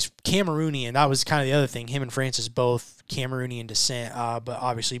France. Well, he's Cameroonian. That was kind of the other thing. Him and Francis both Cameroonian descent, but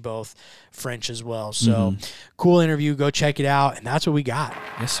obviously both French as well. So cool interview. Go check it out. And that's what we got.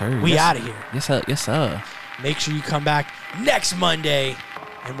 Yes, sir. We out of here. Yes, sir. Yes, sir. Make sure you come back next Monday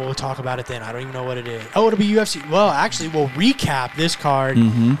and we'll talk about it then. I don't even know what it is. Oh, it'll be UFC. Well, actually, we'll recap this card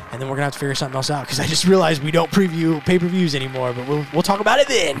and then we're going to have to figure something else out because I just realized we don't preview pay-per-views anymore, but we'll talk about it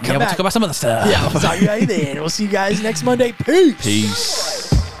then. We'll talk about some other stuff. Yeah, we'll talk about it then. We'll see you guys next Monday. Peace.